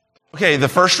Okay, the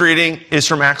first reading is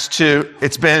from Acts 2.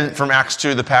 It's been from Acts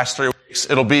 2 the past 3 weeks.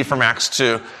 It'll be from Acts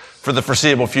 2 for the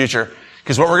foreseeable future.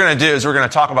 Because what we're going to do is we're going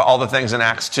to talk about all the things in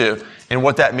Acts 2 and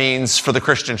what that means for the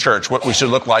Christian church, what we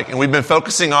should look like. And we've been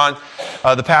focusing on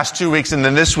the past 2 weeks and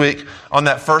then this week on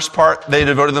that first part. They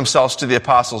devoted themselves to the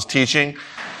apostles' teaching.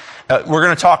 We're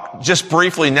going to talk just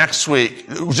briefly next week,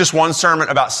 just one sermon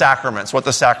about sacraments, what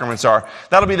the sacraments are.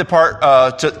 That'll be the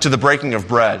part to the breaking of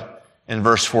bread in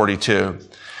verse 42.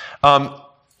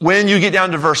 When you get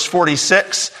down to verse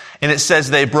 46 and it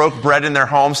says they broke bread in their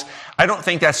homes, I don't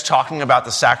think that's talking about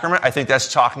the sacrament. I think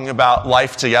that's talking about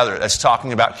life together. That's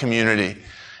talking about community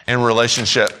and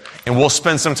relationship. And we'll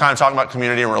spend some time talking about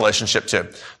community and relationship too.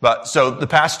 But so the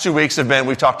past 2 weeks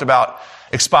we've talked about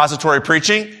expository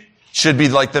preaching. Should be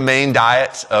like the main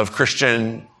diet of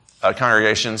Christian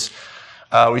congregations.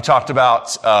 We talked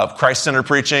about Christ-centered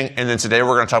preaching, and then today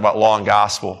we're going to talk about law and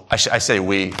gospel. I say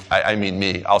we, I mean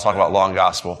me. I'll talk about law and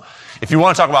gospel. If you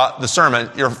want to talk about the sermon,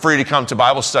 you're free to come to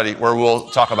Bible study where we'll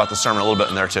talk about the sermon a little bit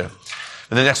in there too.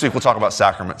 And then next week we'll talk about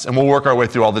sacraments, and we'll work our way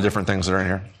through all the different things that are in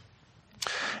here.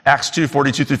 Acts 2,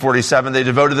 42 through 47, they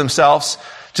devoted themselves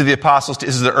to the apostles.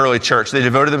 This is the early church. They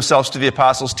devoted themselves to the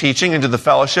apostles' teaching and to the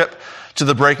fellowship, to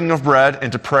the breaking of bread,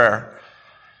 and to prayer.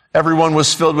 Everyone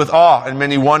was filled with awe, and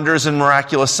many wonders and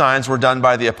miraculous signs were done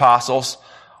by the apostles.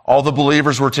 All the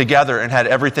believers were together and had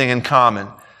everything in common.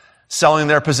 Selling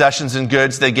their possessions and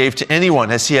goods, they gave to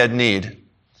anyone as he had need.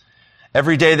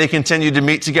 Every day they continued to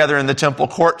meet together in the temple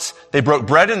courts. They broke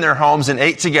bread in their homes and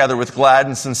ate together with glad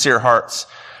and sincere hearts,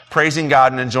 praising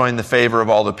God and enjoying the favor of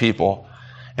all the people.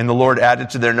 And the Lord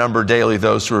added to their number daily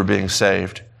those who were being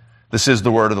saved. This is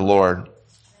the word of the Lord.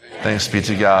 Thanks be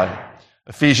to God.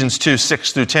 Ephesians 2,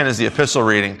 6 through 10 is the epistle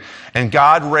reading. And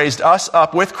God raised us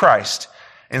up with Christ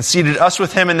and seated us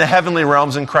with him in the heavenly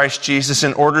realms in Christ Jesus,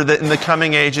 in order that in the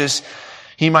coming ages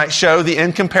he might show the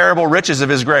incomparable riches of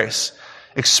his grace,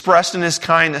 expressed in his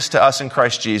kindness to us in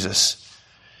Christ Jesus.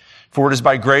 For it is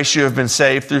by grace you have been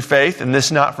saved through faith, and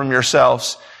this not from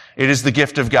yourselves. It is the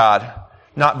gift of God,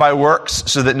 not by works,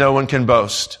 so that no one can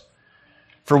boast.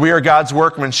 For we are God's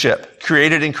workmanship,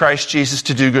 created in Christ Jesus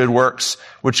to do good works,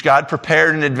 which God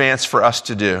prepared in advance for us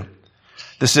to do.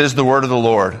 This is the word of the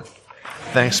Lord.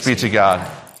 Thanks be to God.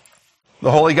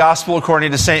 The Holy Gospel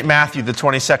according to St. Matthew, the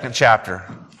 22nd chapter.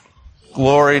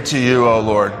 Glory to you, O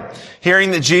Lord.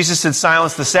 Hearing that Jesus had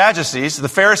silenced the Sadducees, the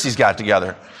Pharisees got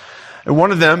together. And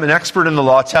one of them, an expert in the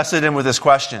law, tested him with this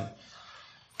question.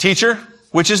 Teacher,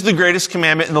 which is the greatest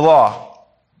commandment in the law?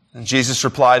 And Jesus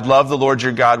replied, love the Lord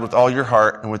your God with all your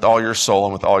heart and with all your soul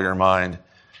and with all your mind.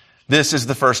 This is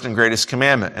the first and greatest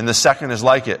commandment. And the second is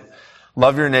like it.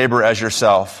 Love your neighbor as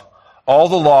yourself. All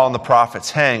the law and the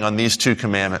prophets hang on these two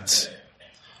commandments.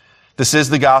 This is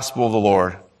the gospel of the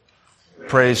Lord.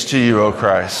 Praise to you, O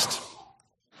Christ.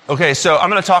 Okay, so I'm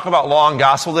going to talk about law and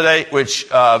gospel today, which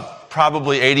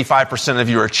probably 85% of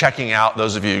you are checking out,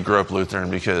 those of you who grew up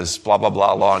Lutheran, because blah, blah,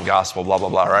 blah, law and gospel, blah, blah,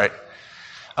 blah, right?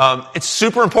 It's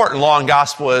super important, law and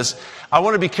gospel is. I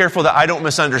want to be careful that I don't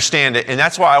misunderstand it, and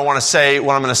that's why I want to say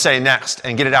what I'm going to say next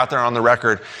and get it out there on the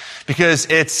record, because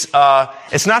it's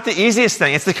not the easiest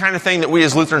thing. It's the kind of thing that we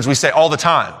as Lutherans, we say all the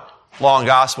time, law and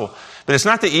gospel. But it's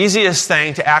not the easiest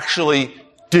thing to actually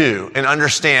do and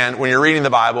understand when you're reading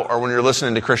the Bible or when you're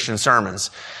listening to Christian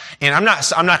sermons. And I'm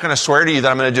not going to swear to you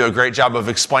that I'm going to do a great job of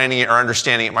explaining it or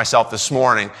understanding it myself this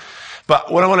morning.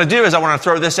 But what I want to do is I want to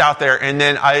throw this out there, and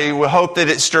then I will hope that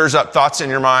it stirs up thoughts in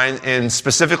your mind, and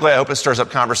specifically I hope it stirs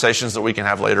up conversations that we can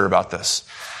have later about this.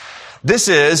 This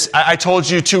is, I told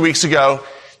you 2 weeks ago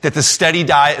that the steady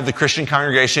diet of the Christian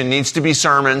congregation needs to be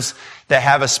sermons that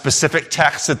have a specific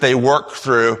text that they work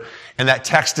through, and that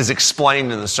text is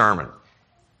explained in the sermon.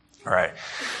 All right.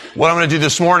 What I'm going to do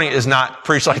this morning is not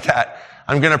preach like that.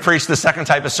 I'm going to preach the second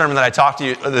type of sermon that I talked to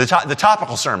you, the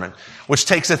topical sermon, which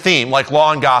takes a theme like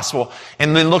law and gospel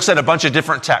and then looks at a bunch of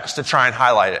different texts to try and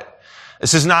highlight it.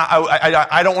 This is not,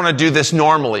 I don't want to do this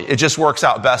normally. It just works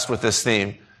out best with this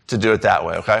theme to do it that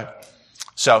way, okay?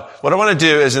 So what I want to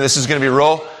do is, and this is going to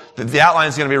be the outline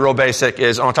is going to be real basic,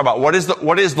 is I want to talk about what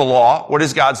is the law, what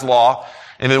is God's law,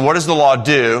 and then what does the law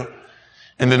do,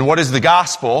 and then what is the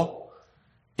gospel,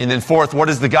 and then fourth, what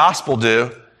does the gospel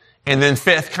do? And then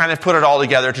fifth, kind of put it all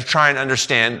together to try and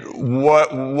understand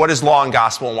what is law and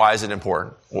gospel and why is it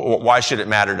important? Why should it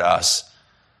matter to us?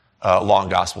 Law and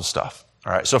gospel stuff.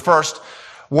 All right. So first,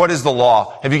 what is the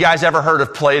law? Have you guys ever heard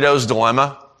of Plato's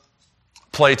dilemma?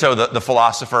 Plato, the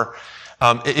philosopher.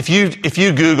 If you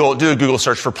do a Google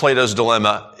search for Plato's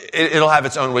dilemma, it'll have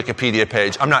its own Wikipedia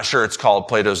page. I'm not sure it's called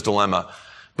Plato's dilemma,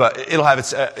 but it'll have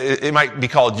it might be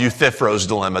called Euthyphro's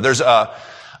dilemma. There's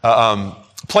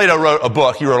Plato wrote a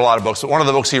book. He wrote a lot of books, but one of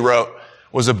the books he wrote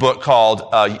was a book called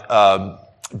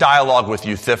Dialogue with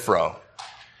Euthyphro.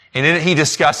 And in it he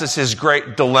discusses his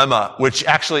great dilemma, which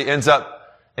actually ends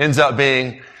up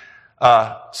being,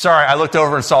 sorry, I looked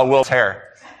over and saw Will's hair.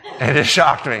 And it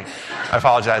shocked me. I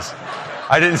apologize.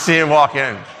 I didn't see him walk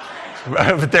in.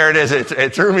 But there it is.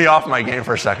 It threw me off my game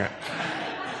for a second.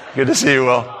 Good to see you,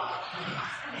 Will.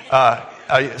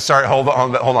 Sorry, hold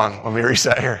on. Let me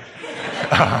reset here.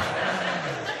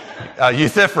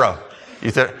 Euthyphro.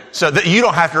 So that you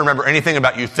don't have to remember anything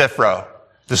about Euthyphro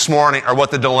this morning or what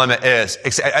the dilemma is.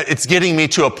 It's getting me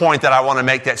to a point that I want to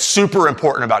make that's super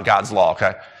important about God's law,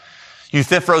 okay?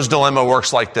 Euthyphro's dilemma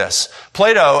works like this.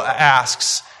 Plato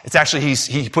asks, it's actually,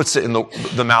 he puts it in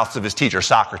the mouths of his teacher,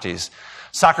 Socrates.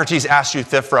 Socrates asks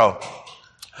Euthyphro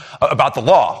about the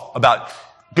law, about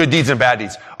good deeds and bad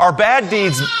deeds. Are bad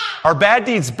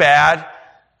deeds bad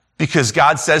because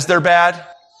God says they're bad?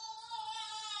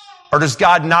 Or does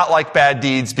God not like bad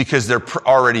deeds because they're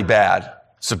already bad?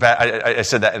 So bad, I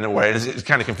said that in a way. It's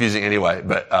kind of confusing anyway,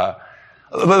 but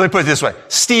let me put it this way.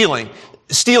 Stealing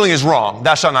is wrong.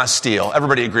 Thou shalt not steal.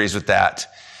 Everybody agrees with that.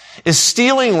 Is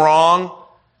stealing wrong?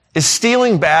 Is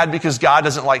stealing bad because God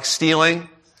doesn't like stealing?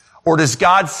 Or does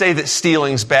God say that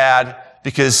stealing's bad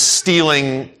because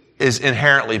stealing is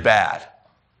inherently bad?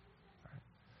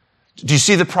 Do you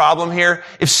see the problem here?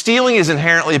 If stealing is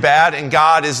inherently bad and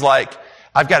God is like,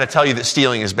 I've got to tell you that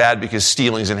stealing is bad because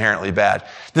stealing is inherently bad,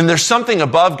 then there's something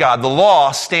above God. The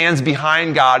law stands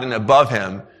behind God and above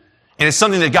him, and it's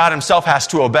something that God himself has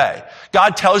to obey.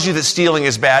 God tells you that stealing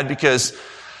is bad because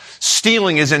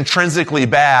stealing is intrinsically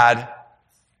bad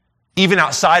even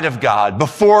outside of God,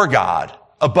 before God,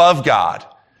 above God.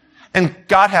 And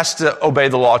God has to obey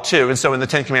the law too. And so in the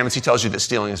Ten Commandments, he tells you that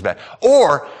stealing is bad.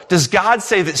 Or does God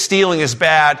say that stealing is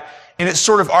bad and it's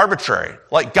sort of arbitrary?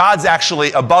 Like God's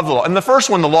actually above the law. And the first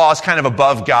one, the law is kind of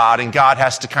above God and God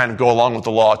has to kind of go along with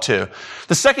the law too.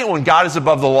 The second one, God is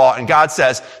above the law and God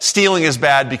says stealing is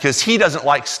bad because he doesn't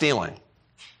like stealing.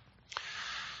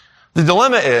 The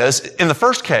dilemma is, in the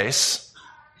first case,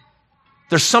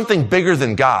 there's something bigger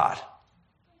than God.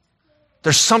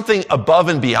 There's something above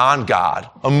and beyond God,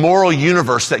 a moral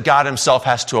universe that God himself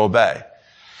has to obey.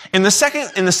 In the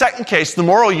second case, the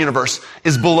moral universe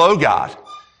is below God,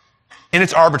 and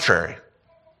it's arbitrary.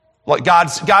 Like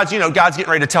God's getting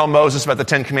ready to tell Moses about the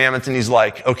Ten Commandments, and he's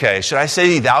like, okay, should I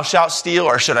say thou shalt steal,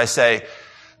 or should I say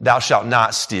thou shalt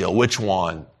not steal? Which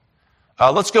one?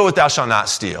 Let's go with thou shalt not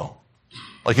steal.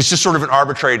 Like it's just sort of an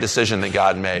arbitrary decision that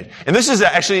God made. And this is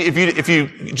actually, if you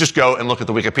just go and look at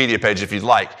the Wikipedia page if you'd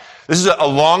like, this is a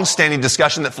long-standing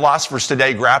discussion that philosophers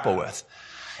today grapple with.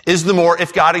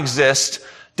 If God exists,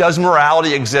 does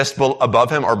morality exist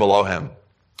above him or below him?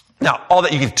 Now, all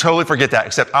that, you can totally forget that,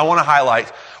 except I want to highlight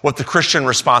what the Christian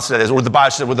response to that is, or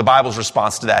what the Bible's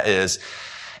response to that is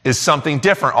something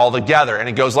different altogether. And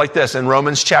it goes like this. In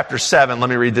Romans chapter 7,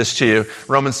 let me read this to you.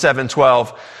 Romans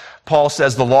 7:12. Paul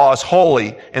says the law is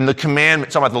holy and the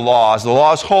commandment, talking about the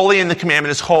law is holy and the commandment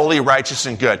is holy, righteous,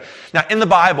 and good. Now, in the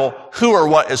Bible, who or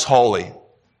what is holy?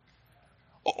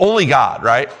 Only God,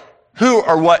 right? Who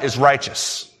or what is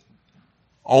righteous?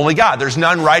 Only God. There's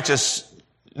none righteous.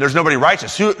 There's nobody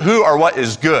righteous. Who or what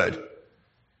is good?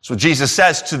 So Jesus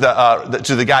says to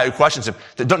the guy who questions him,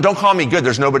 don't call me good.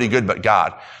 There's nobody good but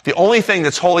God. The only thing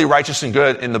that's holy, righteous, and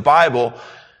good in the Bible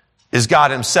is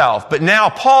God himself. But now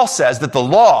Paul says that the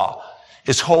law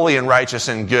is holy and righteous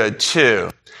and good too.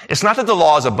 It's not that the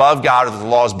law is above God or that the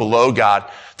law is below God.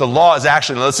 The law is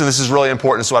actually, listen, this is really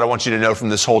important. This is what I want you to know from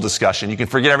this whole discussion. You can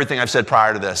forget everything I've said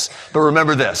prior to this, but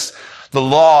remember this. The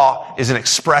law is an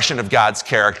expression of God's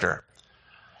character.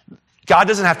 God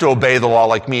doesn't have to obey the law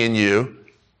like me and you.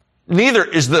 Neither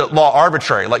is the law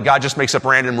arbitrary, like God just makes up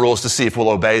random rules to see if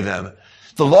we'll obey them.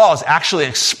 The law is actually an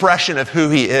expression of who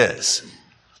he is.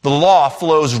 The law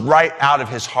flows right out of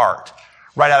his heart,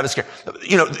 right out of his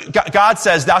character. God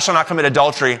says, thou shalt not commit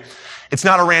adultery. It's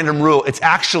not a random rule. It's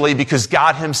actually because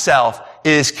God himself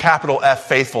is capital F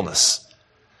faithfulness.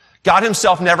 God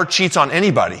himself never cheats on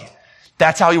anybody.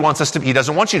 That's how he wants us to be. He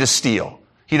doesn't want you to steal.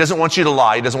 He doesn't want you to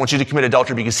lie. He doesn't want you to commit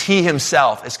adultery because he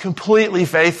himself is completely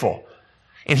faithful.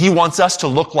 And he wants us to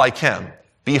look like him.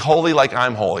 Be holy like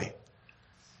I'm holy.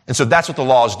 And so that's what the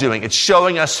law is doing. It's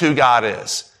showing us who God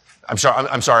is. I'm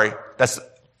sorry. That's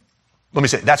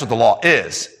what the law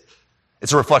is.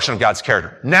 It's a reflection of God's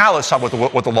character. Now let's talk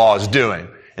about what the law is doing.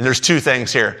 And there's two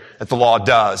things here that the law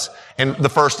does. And the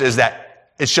first is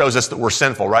that it shows us that we're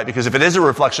sinful, right? Because if it is a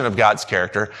reflection of God's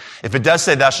character, if it does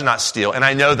say thou shalt not steal, and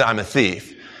I know that I'm a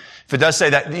thief, if it does say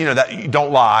that, that you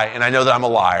don't lie, and I know that I'm a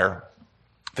liar,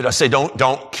 if it does say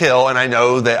don't kill, and I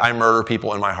know that I murder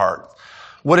people in my heart,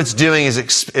 What it's doing is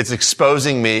it's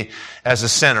exposing me as a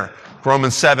sinner.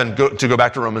 Romans 7, to go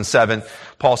back to Romans 7,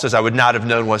 Paul says, I would not have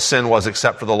known what sin was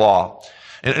except for the law.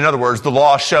 In other words, the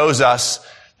law shows us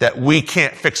that we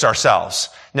can't fix ourselves.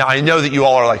 Now, I know that you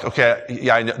all are like, okay,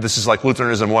 yeah, I know, this is like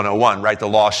Lutheranism 101, right? The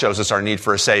law shows us our need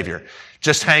for a Savior.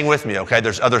 Just hang with me, okay?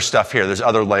 There's other stuff here. There's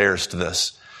other layers to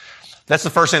this. That's the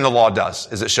first thing the law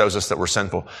does, is it shows us that we're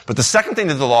sinful. But the second thing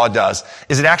that the law does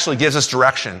is it actually gives us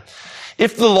direction.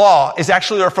 If the law is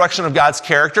actually a reflection of God's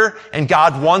character and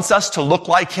God wants us to look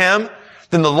like Him,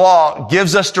 then the law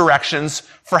gives us directions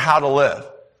for how to live.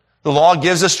 The law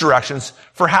gives us directions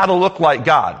for how to look like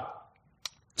God.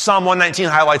 Psalm 119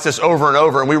 highlights this over and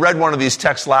over, and we read one of these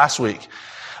texts last week.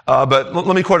 But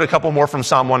let me quote a couple more from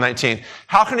Psalm 119.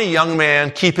 How can a young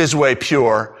man keep his way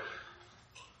pure?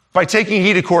 By taking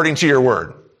heed according to your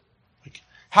word.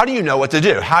 How do you know what to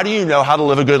do? How do you know how to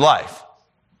live a good life?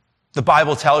 The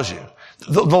Bible tells you.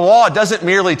 The law doesn't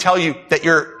merely tell you that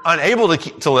you're unable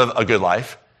to live a good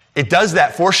life. It does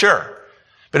that for sure.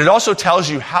 But it also tells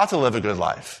you how to live a good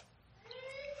life.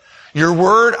 Your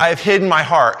word I have hid in my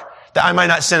heart that I might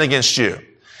not sin against you.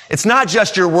 It's not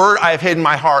just your word I have hid in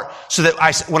my heart so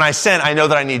that when I sin, I know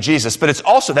that I need Jesus. But it's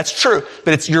also, that's true,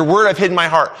 but it's your word I've hid in my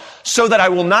heart so that I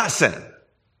will not sin.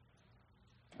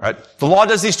 Right? The law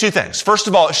does these two things. First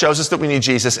of all, it shows us that we need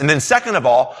Jesus. And then second of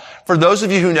all, for those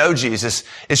of you who know Jesus,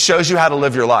 it shows you how to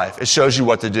live your life. It shows you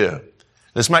what to do.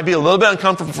 This might be a little bit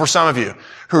uncomfortable for some of you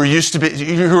who are used to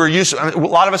a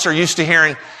lot of us are used to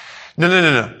hearing,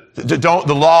 no.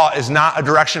 The law is not a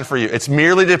direction for you. It's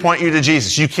merely to point you to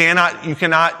Jesus. You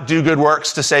cannot do good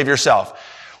works to save yourself.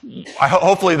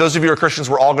 Hopefully those of you who are Christians,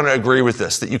 we're all going to agree with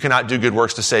this, that you cannot do good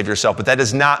works to save yourself. But that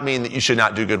does not mean that you should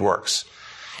not do good works.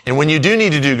 And when you do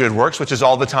need to do good works, which is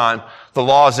all the time, the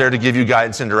law is there to give you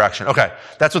guidance and direction. Okay,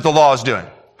 that's what the law is doing.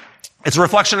 It's a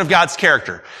reflection of God's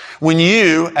character. When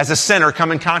you, as a sinner,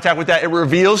 come in contact with that, it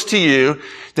reveals to you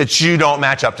that you don't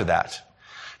match up to that.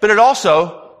 But it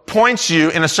also points you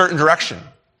in a certain direction.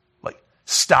 Like,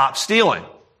 stop stealing.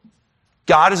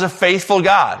 God is a faithful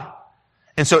God.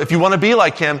 And so if you want to be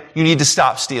like Him, you need to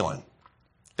stop stealing.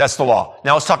 That's the law.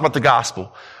 Now let's talk about the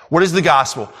gospel. What is the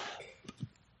gospel?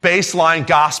 Baseline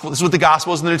gospel. This is what the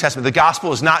gospel is in the New Testament. The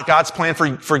gospel is not God's plan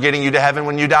for getting you to heaven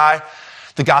when you die.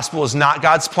 The gospel is not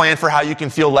God's plan for how you can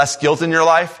feel less guilt in your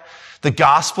life. The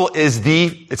gospel is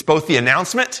it's both the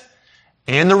announcement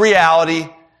and the reality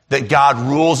that God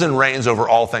rules and reigns over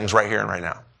all things right here and right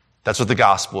now. That's what the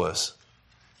gospel is.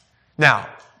 Now,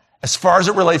 as far as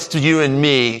it relates to you and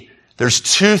me, there's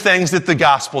two things that the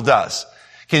gospel does.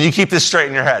 Can you keep this straight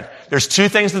in your head? There's two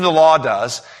things that the law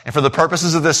does, and for the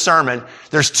purposes of this sermon,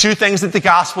 there's two things that the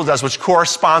gospel does, which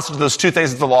corresponds to those two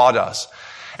things that the law does.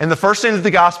 And the first thing that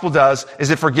the gospel does is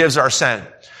it forgives our sin.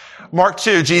 Mark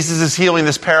 2, Jesus is healing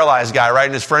this paralyzed guy, right?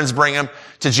 And his friends bring him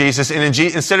to Jesus. And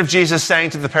instead of Jesus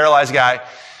saying to the paralyzed guy,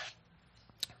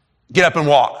 get up and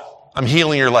walk, I'm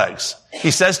healing your legs,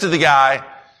 he says to the guy,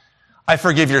 I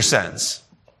forgive your sins.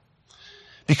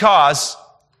 Because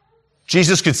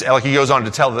Jesus could say, like he goes on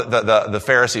to tell the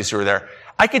Pharisees who were there,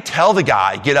 I could tell the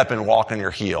guy, get up and walk and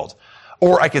you're healed.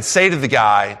 Or I could say to the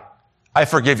guy, I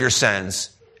forgive your sins.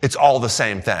 It's all the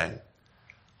same thing.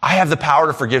 I have the power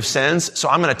to forgive sins, so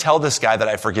I'm going to tell this guy that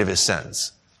I forgive his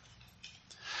sins.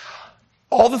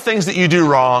 All the things that you do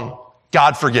wrong,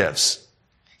 God forgives.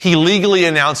 He legally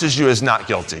announces you as not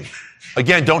guilty.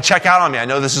 Again, don't check out on me. I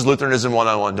know this is Lutheranism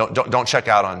 101. Don't check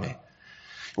out on me.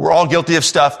 We're all guilty of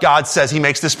stuff. God says, He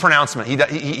makes this pronouncement. He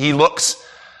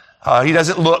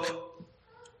doesn't look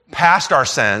past our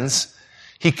sins.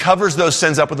 He covers those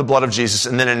sins up with the blood of Jesus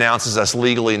and then announces us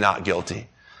legally not guilty.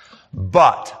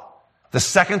 But the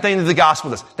second thing that the gospel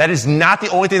does, that is not the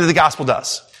only thing that the gospel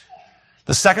does.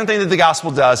 The second thing that the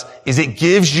gospel does is it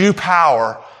gives you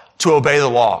power to obey the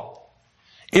law.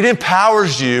 It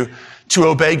empowers you to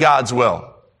obey God's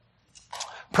will.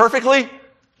 Perfectly?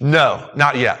 No,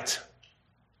 not yet.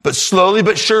 But slowly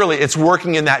but surely, it's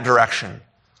working in that direction.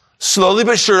 Slowly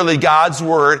but surely, God's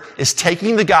Word is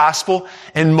taking the gospel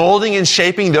and molding and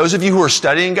shaping those of you who are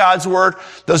studying God's Word,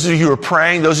 those of you who are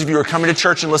praying, those of you who are coming to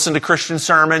church and listening to Christian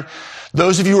sermon,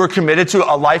 those of you who are committed to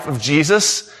a life of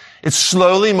Jesus. It's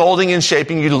slowly molding and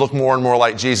shaping you to look more and more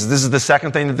like Jesus. This is the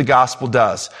second thing that the gospel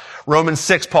does. Romans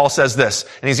 6, Paul says this,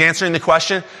 and he's answering the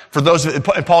question for those, and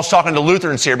Paul's talking to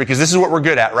Lutherans here because this is what we're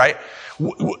good at, right?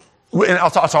 And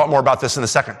I'll talk more about this in a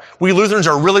second. We Lutherans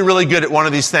are really, really good at one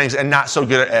of these things and not so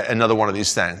good at another one of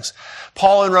these things.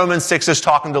 Paul in Romans 6 is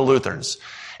talking to Lutherans.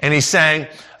 And he's saying,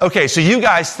 okay, so you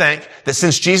guys think that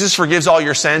since Jesus forgives all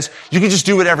your sins, you can just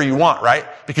do whatever you want, right?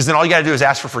 Because then all you got to do is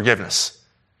ask for forgiveness.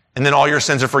 And then all your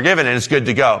sins are forgiven and it's good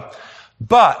to go.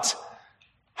 But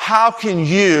how can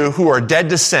you who are dead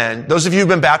to sin, those of you who've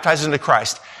been baptized into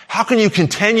Christ, how can you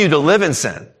continue to live in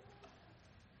sin?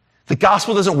 The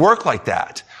gospel doesn't work like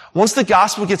that. Once the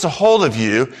gospel gets a hold of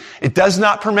you, it does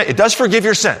forgive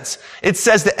your sins. It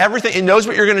says that it knows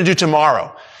what you're going to do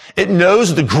tomorrow. It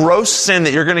knows the gross sin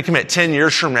that you're going to commit 10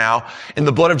 years from now, and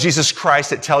the blood of Jesus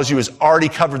Christ, it tells you, has already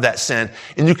covered that sin,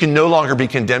 and you can no longer be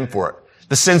condemned for it.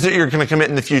 The sins that you're going to commit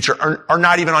in the future are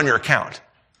not even on your account.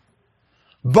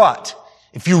 But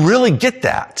if you really get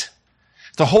that,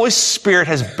 the Holy Spirit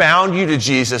has bound you to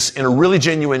Jesus in a really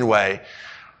genuine way.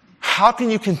 How can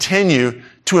you continue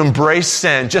to embrace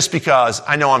sin just because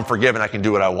I know I'm forgiven, I can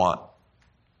do what I want?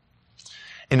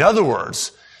 In other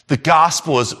words, the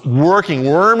gospel is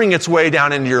worming its way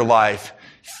down into your life,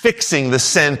 fixing the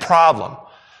sin problem.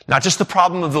 Not just the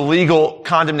problem of the legal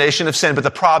condemnation of sin, but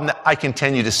the problem that I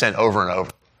continue to sin over and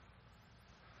over.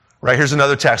 Right, here's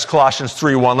another text, Colossians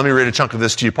 3:1. Let me read a chunk of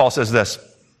this to you. Paul says this.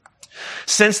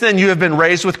 Since then you have been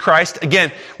raised with Christ.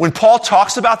 Again, when Paul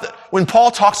talks about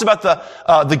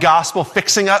the gospel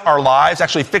fixing our lives,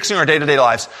 actually fixing our day-to-day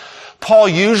lives, Paul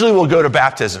usually will go to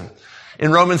baptism.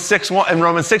 In Romans 6,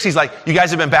 he's like, you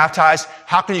guys have been baptized.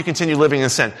 How can you continue living in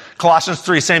sin? Colossians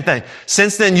 3, same thing.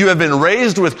 Since then you have been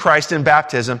raised with Christ in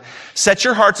baptism. Set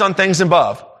your hearts on things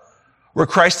above, where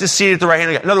Christ is seated at the right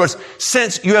hand of God. In other words,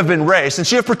 since you have been raised,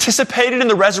 since you have participated in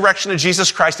the resurrection of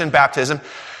Jesus Christ in baptism,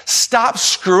 stop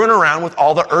screwing around with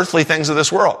all the earthly things of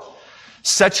this world.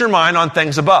 Set your mind on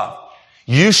things above.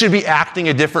 You should be acting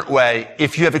a different way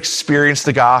if you have experienced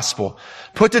the gospel.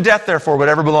 Put to death, therefore,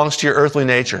 whatever belongs to your earthly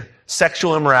nature: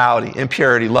 sexual immorality,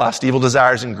 impurity, lust, evil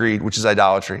desires, and greed, which is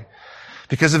idolatry.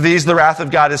 Because of these, the wrath of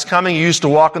God is coming. You used to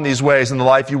walk in these ways in the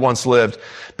life you once lived.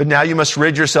 But now you must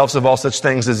rid yourselves of all such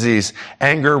things as these: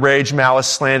 anger, rage, malice,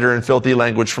 slander, and filthy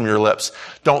language from your lips.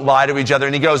 Don't lie to each other.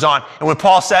 And he goes on. And when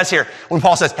Paul says,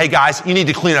 hey guys, you need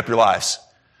to clean up your lives.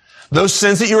 Those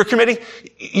sins that you were committing,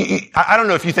 I don't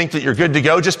know if you think that you're good to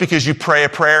go just because you pray a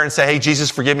prayer and say, hey, Jesus,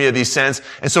 forgive me of these sins,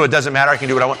 and so it doesn't matter, I can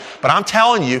do what I want. But I'm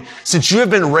telling you, since you have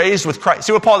been raised with Christ,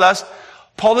 see what Paul does?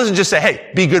 Paul doesn't just say,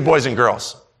 hey, be good boys and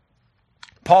girls.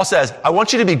 Paul says, I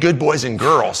want you to be good boys and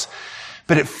girls,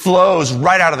 but it flows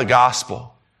right out of the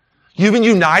gospel. You've been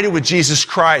united with Jesus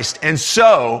Christ, and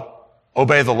so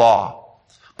obey the law.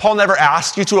 Paul never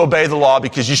asked you to obey the law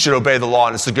because you should obey the law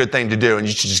and it's a good thing to do and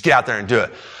you should just get out there and do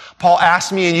it. Paul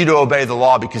asked me and you to obey the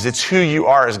law because it's who you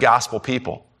are as gospel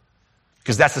people.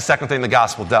 Because that's the second thing the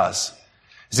gospel does,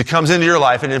 is it comes into your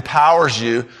life and empowers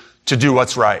you to do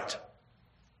what's right.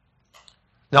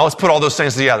 Now let's put all those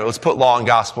things together. Let's put law and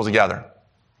gospel together.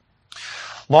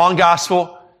 Law and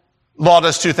gospel, law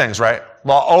does two things, right?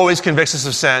 Law always convicts us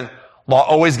of sin. Law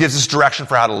always gives us direction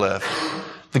for how to live.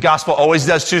 The gospel always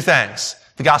does two things.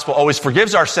 The gospel always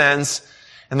forgives our sins,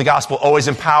 and the gospel always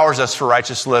empowers us for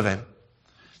righteous living.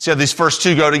 See how these first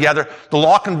two go together? The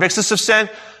law convicts us of sin,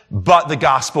 but the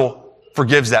gospel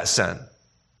forgives that sin.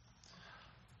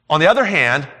 On the other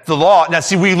hand, the law, now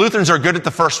see, we Lutherans are good at the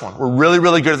first one. We're really,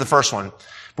 really good at the first one,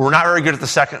 but we're not very good at the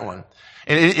second one.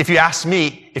 And if you ask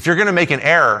me, if you're going to make an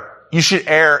error, you should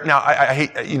err. Now, I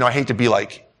hate to be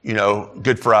like,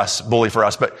 good for us, bully for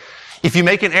us, but if you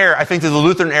make an error, I think that the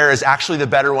Lutheran error is actually the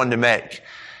better one to make.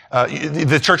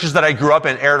 The churches that I grew up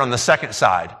in erred on the second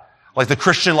side. Like the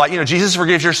Christian, Jesus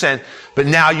forgives your sin, but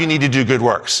now you need to do good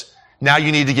works. Now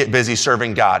you need to get busy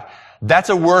serving God. That's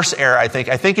a worse error, I think.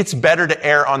 I think it's better to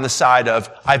err on the side of,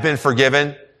 I've been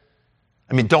forgiven.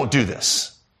 Don't do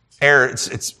this.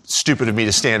 It's stupid of me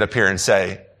to stand up here and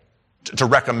say, to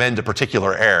recommend a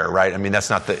particular error, right? That's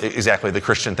not exactly the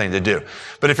Christian thing to do.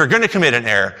 But if you're going to commit an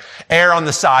error, err on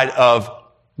the side of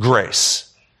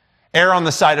grace. Err on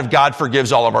the side of God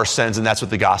forgives all of our sins, and that's what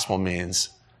the gospel means.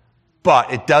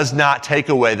 But it does not take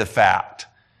away the fact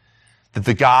that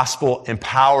the gospel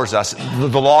empowers us.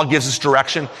 The law gives us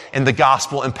direction, and the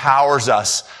gospel empowers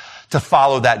us to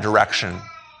follow that direction.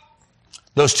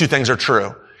 Those two things are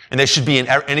true, and they should be in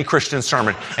any Christian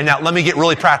sermon. And now let me get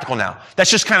really practical now.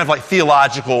 That's just kind of like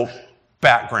theological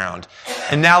background.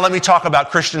 And now let me talk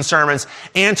about Christian sermons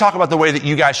and talk about the way that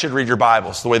you guys should read your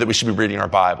Bibles, the way that we should be reading our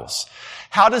Bibles.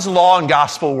 How does law and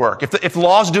gospel work? If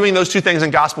law is doing those two things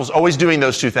and gospel is always doing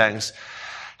those two things,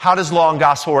 how does law and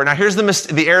gospel work? Now here's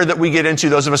the error that we get into,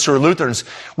 those of us who are Lutherans.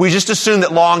 We just assume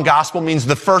that law and gospel means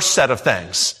the first set of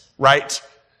things, right?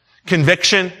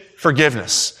 Conviction,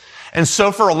 forgiveness. And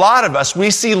so for a lot of us, we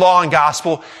see law and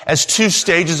gospel as two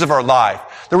stages of our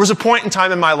life. There was a point in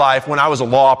time in my life when I was a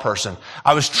law person.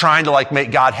 I was trying to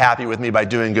make God happy with me by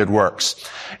doing good works.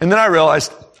 And then I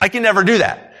realized I can never do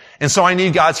that. And so I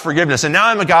need God's forgiveness. And now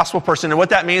I'm a gospel person. And what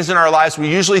that means in our lives,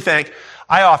 I should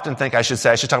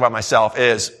talk about myself,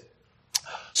 is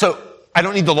So I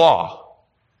don't need the law.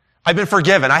 I've been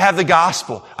forgiven. I have the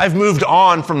gospel. I've moved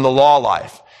on from the law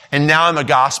life. And now I'm a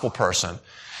gospel person.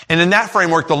 And in that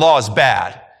framework, the law is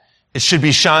bad. It should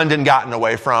be shunned and gotten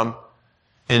away from,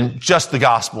 and just the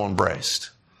gospel embraced.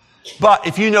 But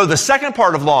if you know the second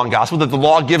part of law and gospel, that the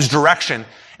law gives direction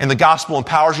and the gospel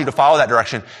empowers you to follow that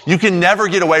direction, you can never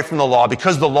get away from the law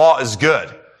because the law is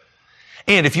good.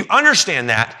 And if you understand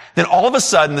that, then all of a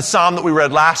sudden, the psalm that we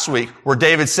read last week, where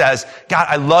David says, God,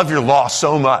 I love your law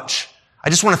so much. I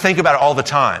just want to think about it all the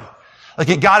time.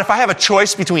 Like, God, if I have a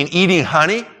choice between eating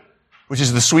honey, which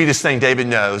is the sweetest thing David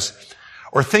knows,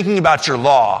 or thinking about your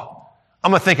law, I'm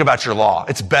going to think about your law.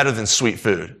 It's better than sweet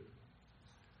food.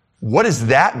 What does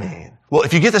that mean? Well,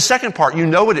 if you get the second part, you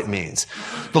know what it means.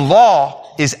 The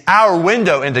law is our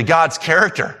window into God's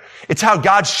character. It's how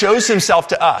God shows himself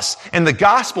to us. And the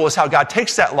gospel is how God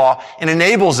takes that law and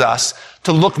enables us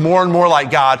to look more and more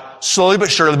like God, slowly but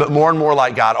surely, but more and more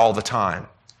like God all the time.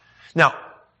 Now,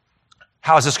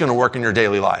 how is this going to work in your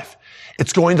daily life?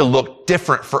 It's going to look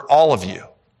different for all of you.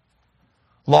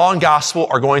 Law and gospel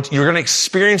you're going to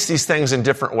experience these things in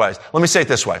different ways. Let me say it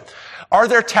this way. Are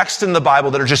there texts in the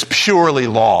Bible that are just purely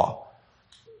law?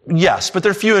 Yes, but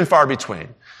they're few and far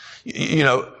between.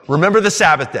 Remember the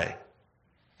Sabbath day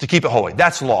to keep it holy.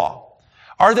 That's law.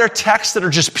 Are there texts that are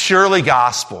just purely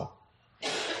gospel?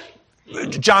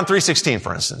 John 3:16,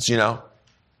 for instance,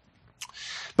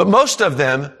 But most of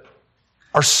them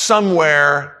are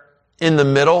somewhere in the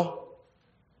middle,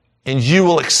 and you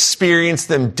will experience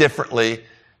them differently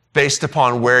based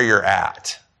upon where you're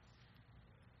at.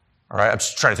 All right, I'm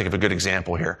just trying to think of a good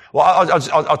example here. Well,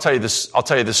 I'll tell you this. I'll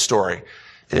tell you this story.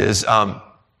 Is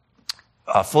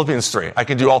Philippians 3. I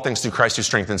can do all things through Christ who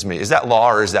strengthens me. Is that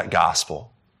law or is that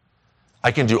gospel?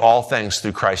 I can do all things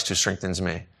through Christ who strengthens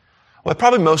me. Well,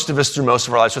 probably most of us through most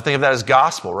of our lives would think of that as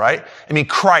gospel, right? I mean,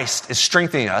 Christ is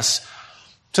strengthening us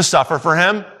to suffer for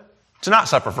him, to not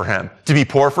suffer for him, to be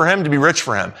poor for him, to be rich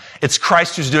for him. It's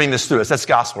Christ who's doing this through us. That's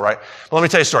gospel, right? But let me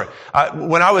tell you a story.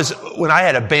 When I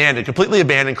had completely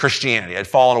abandoned Christianity, I'd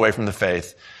fallen away from the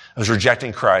faith. I was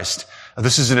rejecting Christ.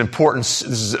 This is an important,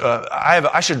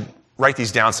 I should write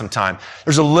these down sometime.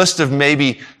 There's a list of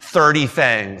maybe 30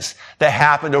 things that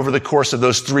happened over the course of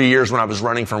those 3 years when I was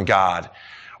running from God,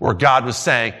 where God was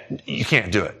saying, you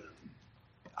can't do it.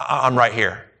 I'm right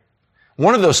here.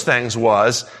 One of those things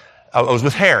was, I was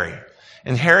with Harry.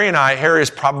 And Harry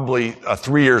is probably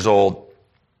 3 years old,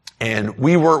 and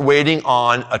we were waiting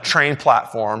on a train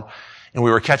platform, and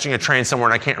we were catching a train somewhere,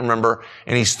 and I can't remember,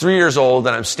 and he's 3 years old,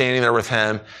 and I'm standing there with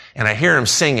him, and I hear him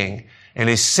singing, and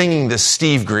he's singing this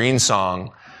Steve Green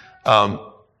song,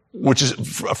 which is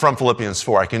from Philippians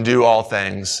 4. I can do all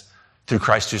things through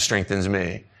Christ who strengthens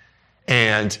me.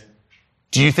 And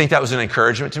do you think that was an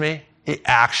encouragement to me? It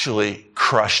actually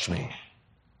crushed me.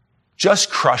 Just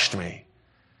crushed me.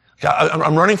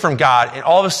 I'm running from God, and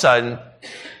all of a sudden,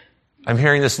 I'm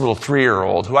hearing this little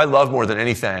 3-year-old, who I love more than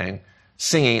anything,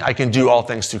 singing, I can do all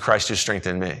things through Christ who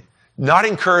strengthened me. Not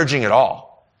encouraging at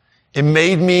all. It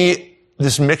made me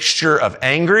this mixture of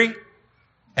angry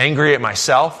at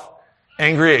myself,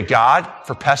 angry at God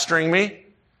for pestering me,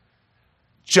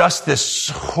 just this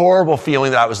horrible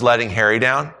feeling that I was letting Harry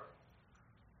down,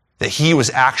 that he was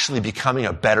actually becoming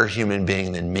a better human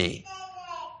being than me.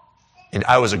 And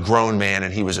I was a grown man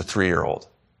and he was a 3-year-old.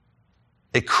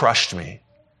 It crushed me.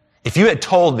 If you had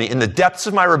told me in the depths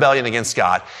of my rebellion against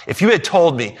God, if you had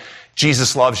told me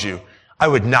Jesus loves you, I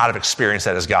would not have experienced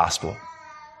that as gospel.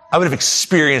 I would have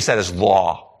experienced that as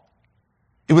law.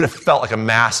 It would have felt like a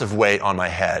massive weight on my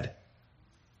head.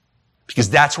 Because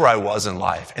that's where I was in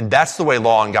life. And that's the way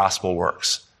law and gospel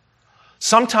works.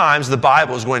 Sometimes the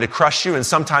Bible is going to crush you and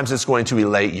sometimes it's going to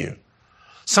elate you.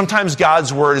 Sometimes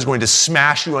God's word is going to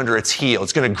smash you under its heel.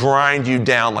 It's going to grind you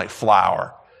down like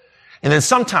flour. And then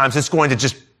sometimes it's going to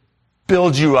just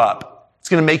build you up. It's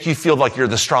going to make you feel like you're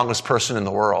the strongest person in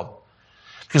the world.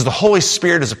 Because the Holy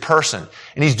Spirit is a person,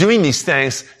 and he's doing these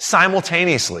things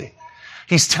simultaneously.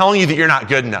 He's telling you that you're not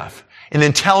good enough, and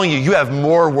then telling you you have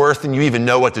more worth than you even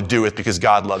know what to do with because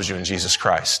God loves you in Jesus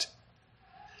Christ.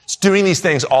 It's doing these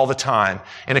things all the time.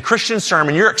 In a Christian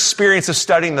sermon, your experience of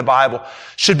studying the Bible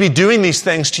should be doing these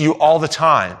things to you all the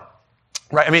time.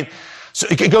 Right? I mean, so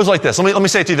it goes like this. Let me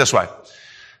say it to you this way.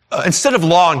 Instead of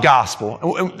law and gospel,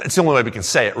 it's the only way we can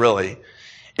say it really,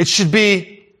 it should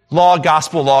be law,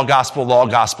 gospel, law, gospel, law,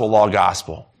 gospel, law,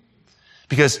 gospel.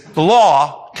 Because the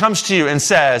law comes to you and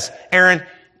says, Aaron,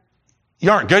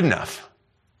 you aren't good enough.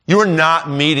 You are not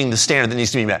meeting the standard that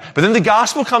needs to be met. But then the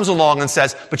gospel comes along and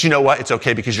says, but you know what? It's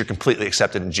okay because you're completely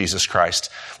accepted in Jesus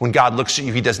Christ. When God looks at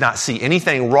you, he does not see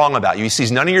anything wrong about you. He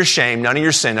sees none of your shame, none of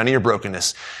your sin, none of your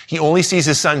brokenness. He only sees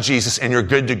his son Jesus, and you're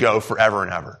good to go forever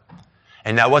and ever.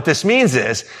 And now what this means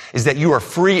is that you are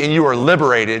free and you are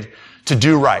liberated to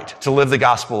do right, to live the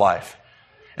gospel life.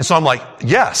 And so I'm like,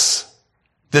 yes,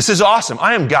 this is awesome.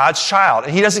 I am God's child,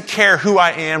 and he doesn't care who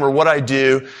I am or what I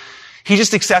do. He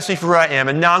just accepts me for who I am,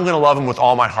 and now I'm going to love him with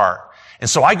all my heart. And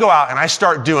so I go out and I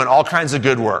start doing all kinds of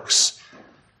good works.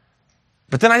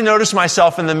 But then I notice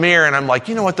myself in the mirror, and I'm like,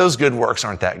 you know what? Those good works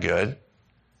aren't that good.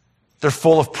 They're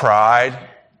full of pride,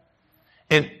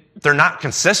 and they're not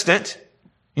consistent.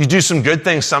 You do some good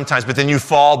things sometimes, but then you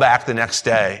fall back the next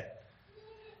day.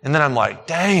 And then I'm like,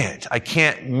 dang it, I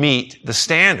can't meet the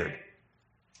standard.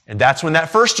 And that's when that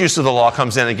first use of the law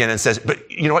comes in again and says, but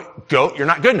you know what? Go, you're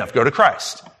not good enough. Go to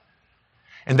Christ.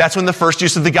 And that's when the first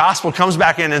use of the gospel comes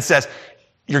back in and says,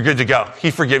 you're good to go.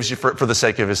 He forgives you for the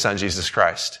sake of his son, Jesus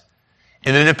Christ.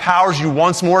 And it empowers you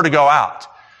once more to go out.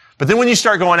 But then when you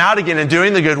start going out again and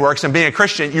doing the good works and being a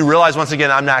Christian, you realize once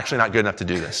again, I'm actually not good enough to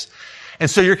do this. And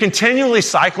so you're continually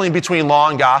cycling between law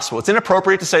and gospel. It's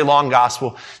inappropriate to say law and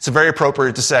gospel. It's very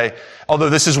appropriate to say, although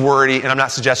this is wordy, and I'm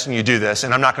not suggesting you do this,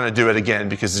 and I'm not going to do it again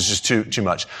because it's just too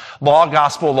much. Law,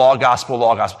 gospel, law, gospel,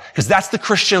 law, gospel. Because that's the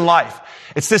Christian life.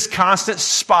 It's this constant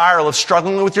spiral of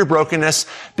struggling with your brokenness,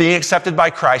 being accepted by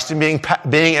Christ, and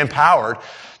being empowered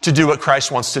to do what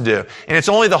Christ wants to do. And it's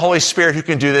only the Holy Spirit who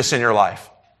can do this in your life.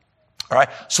 All right?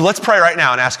 So let's pray right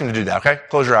now and ask him to do that, okay?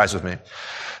 Close your eyes with me.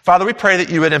 Father, we pray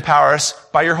that you would empower us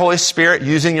by your Holy Spirit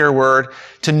using your word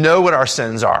to know what our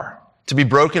sins are, to be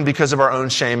broken because of our own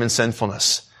shame and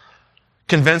sinfulness.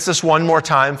 Convince us one more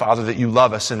time, Father, that you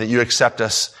love us and that you accept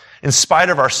us in spite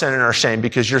of our sin and our shame,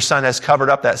 because your son has covered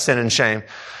up that sin and shame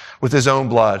with his own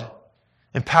blood.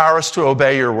 Empower us to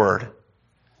obey your word.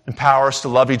 Empower us to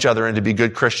love each other and to be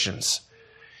good Christians.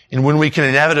 And when we can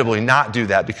inevitably not do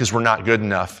that because we're not good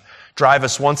enough, drive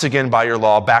us once again by your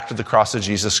law back to the cross of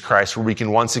Jesus Christ, where we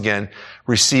can once again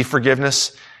receive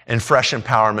forgiveness and fresh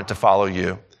empowerment to follow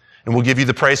you. And we'll give you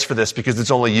the praise for this because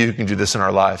it's only you who can do this in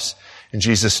our lives. In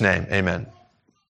Jesus' name, amen.